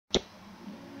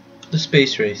The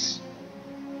space race,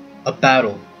 a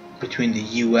battle between the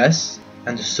US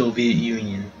and the Soviet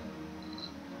Union,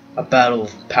 a battle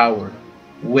of power,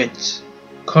 wit,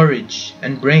 courage,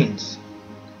 and brains.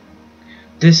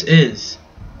 This is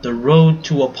the road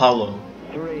to Apollo.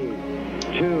 3,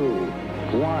 2,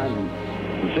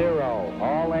 1, 0.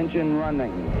 All engine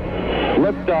running.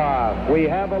 Liftoff. We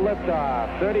have a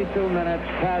liftoff. 32 minutes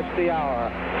past the hour.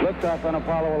 Liftoff on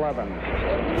Apollo 11.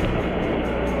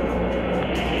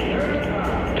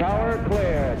 Tower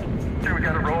cleared. Okay, we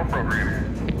got a roll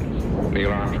program.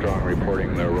 Neil Armstrong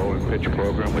reporting the roll and pitch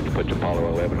program, which puts Apollo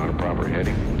 11 on a proper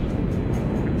heading.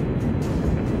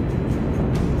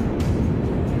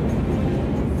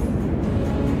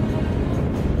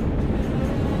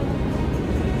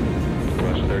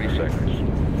 Plus 30 seconds.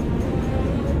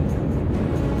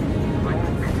 Roll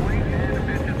complete and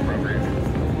engine program.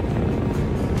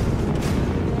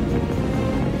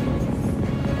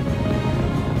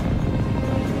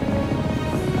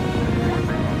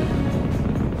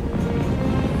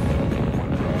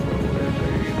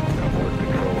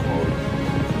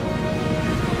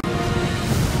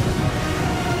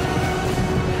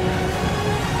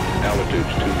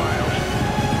 Altitude's 2 miles.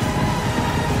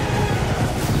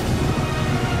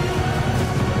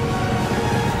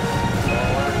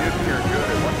 Houston, you're good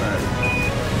at 1 minute.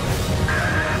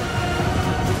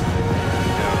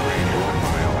 Downrange 1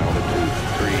 mile, altitude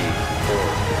 3, 4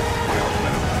 miles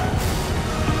now.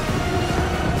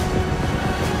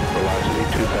 Velocity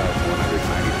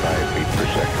 2,195 feet per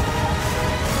second.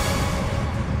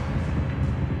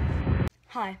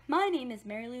 Hi, my name is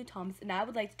Mary Lou Thomas, and I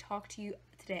would like to talk to you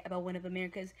today about one of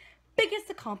America's biggest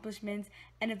accomplishments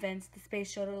and events,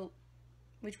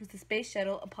 which was the Space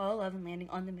Shuttle Apollo 11 landing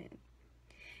on the moon.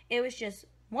 It was just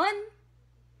one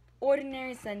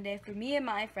ordinary Sunday for me and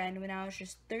my friend when I was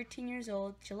just 13 years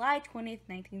old, July 20th,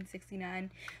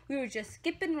 1969. We were just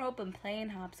skipping rope and playing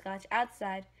hopscotch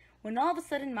outside when all of a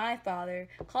sudden my father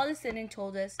called us in and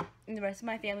told us and the rest of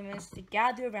my family members to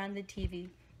gather around the TV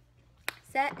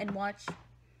set and watch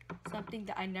something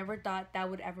that I never thought that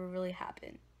would ever really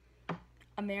happen.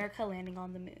 America landing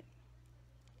on the moon.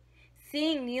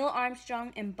 Seeing Neil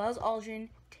Armstrong and Buzz Aldrin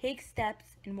take steps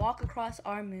and walk across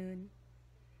our moon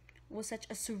was such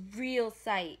a surreal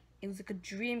sight. It was like a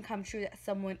dream come true that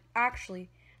someone actually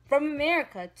from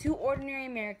America, 2 ordinary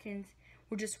Americans,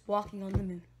 were just walking on the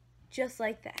moon. Just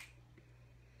like that.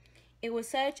 It was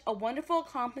such a wonderful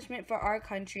accomplishment for our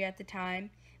country at the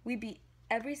time. We beat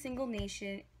every single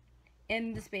nation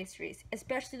in the space race,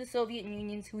 especially the Soviet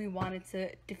Union, who we wanted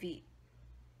to defeat.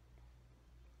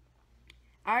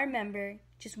 I remember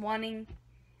just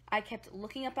I kept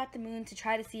looking up at the moon to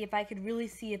try to see if I could really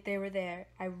see if they were there.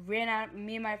 I ran out,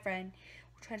 me and my friend,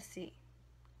 we tried to see.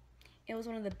 It was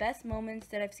one of the best moments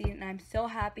that I've seen, and I'm so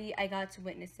happy I got to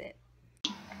witness it.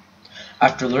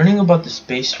 After learning about the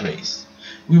space race,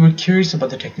 we were curious about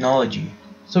the technology,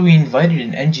 so we invited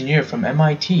an engineer from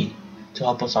MIT to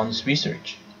help us on this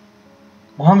research.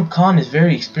 Mohammed Khan is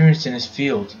very experienced in his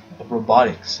field of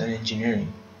robotics and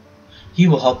engineering. He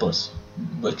will help us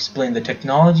explain the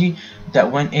technology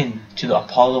that went into the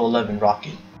Apollo 11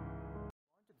 rocket.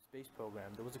 The space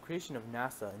program, there was a creation of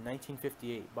NASA in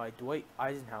 1958 by Dwight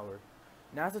Eisenhower.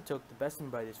 NASA took the best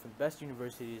and brightest from the best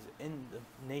universities in the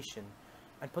nation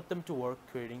and put them to work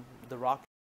creating the rocket,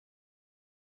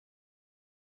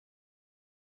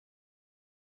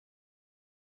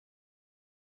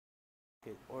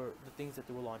 or the things that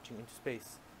they were launching into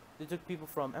space. They took people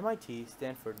from MIT,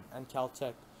 Stanford, and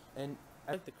Caltech, and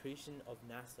at the creation of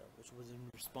NASA, which was in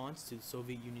response to the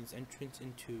Soviet Union's entrance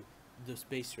into the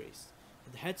space race.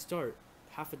 The Head Start,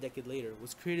 half a decade later,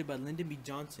 was created by Lyndon B.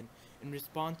 Johnson in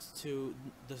response to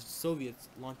the Soviets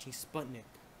launching Sputnik.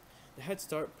 The Head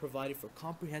Start provided for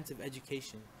comprehensive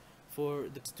education for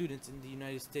the students in the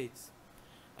United States.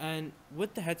 And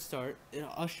with the Head Start, it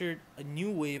ushered a new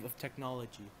wave of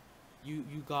technology.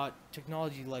 You got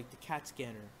technology like the CAT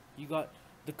scanner, you got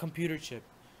the computer chip,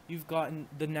 you've gotten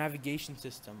the navigation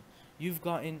system, you've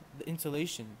gotten the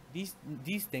insulation. These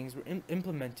things were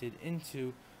implemented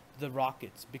into the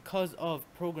rockets because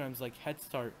of programs like Head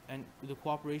Start and the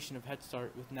cooperation of Head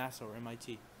Start with NASA or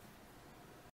MIT.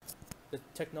 The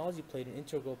technology played an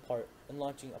integral part in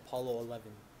launching Apollo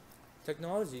 11.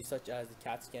 Technology such as the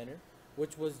CAT scanner,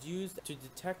 which was used to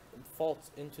detect faults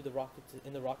in the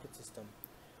rocket system.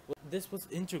 This was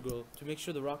integral to make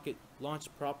sure the rocket launched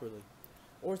properly.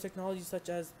 Or technology such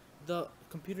as the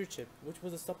computer chip, which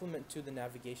was a supplement to the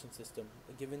navigation system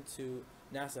given to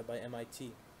NASA by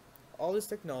MIT. All this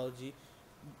technology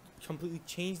completely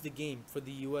changed the game for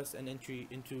the US and entry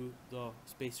into the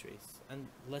space race and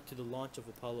led to the launch of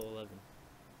Apollo 11.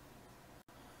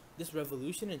 This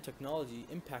revolution in technology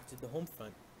impacted the home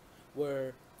front,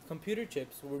 where computer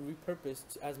chips were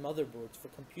repurposed as motherboards for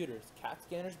computers. CAT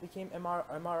scanners became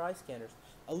MRI scanners.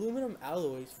 Aluminum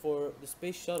alloys for the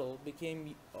space shuttle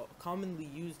became commonly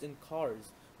used in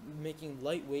cars, making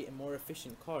lightweight and more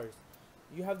efficient cars.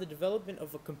 You have the development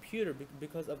of a computer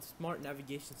because of smart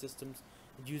navigation systems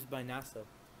used by NASA.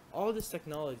 All this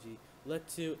technology led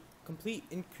to complete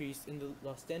increase in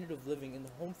the standard of living in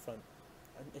the home front,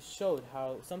 and it showed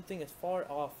how something as far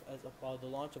off as the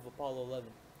launch of Apollo 11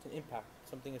 can impact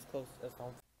something as close as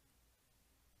home.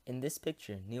 In this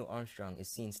picture, Neil Armstrong is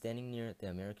seen standing near the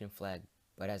American flag,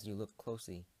 but as you look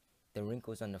closely, the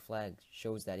wrinkles on the flag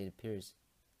shows that it appears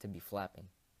to be flapping.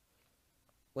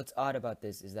 What's odd about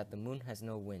this is that the moon has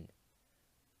no wind.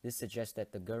 This suggests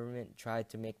that the government tried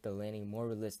to make the landing more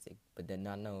realistic, but did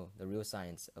not know the real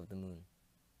science of the moon.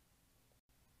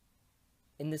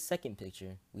 In the second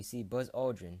picture, we see Buzz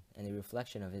Aldrin and the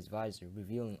reflection of his visor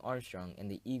revealing Armstrong and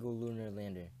the Eagle lunar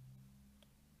lander.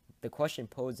 The question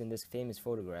posed in this famous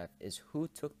photograph is who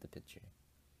took the picture?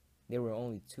 There were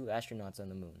only 2 astronauts on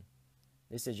the moon.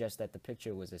 This suggests that the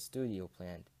picture was a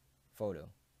studio-planned photo.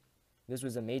 This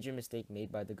was a major mistake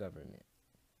made by the government.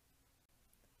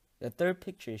 The third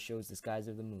picture shows the skies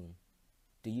of the moon.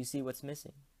 Do you see what's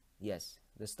missing? Yes,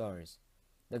 the stars.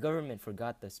 The government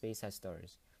forgot that space has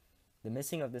stars. The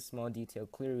missing of this small detail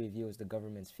clearly reveals the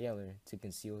government's failure to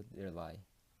conceal their lie.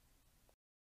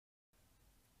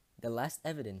 The last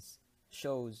evidence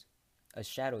shows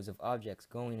shadows of objects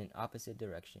going in opposite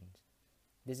directions.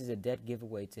 This is a dead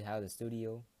giveaway to how the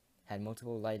studio had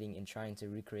multiple lighting in trying to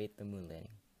recreate the moon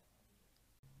landing.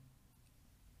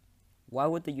 Why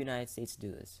would the United States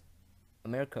do this?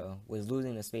 America was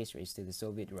losing the space race to the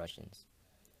Soviet Russians.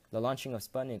 The launching of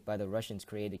Sputnik by the Russians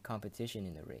created competition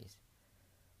in the race.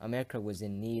 America was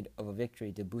in need of a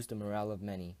victory to boost the morale of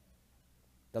many.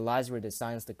 The lies were to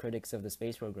silence the critics of the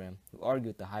space program, who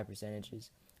argued the high percentages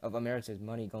of America's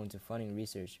money going to funding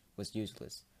research was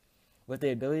useless. With the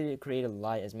ability to create a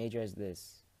lie as major as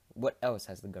this, what else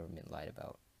has the government lied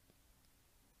about?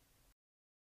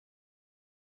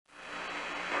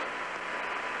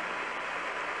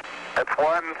 It's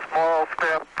one small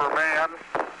step for man,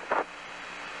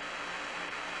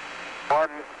 one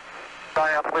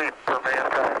giant leap for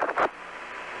mankind.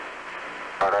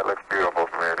 Oh, that looks beautiful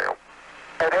from here, Neil.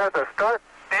 It has a stark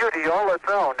beauty all its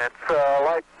own. It's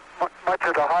like much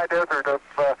of the high desert of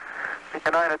the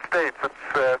United States.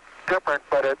 It's different,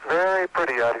 but it's very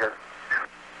pretty out here.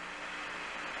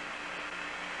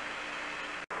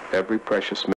 Every precious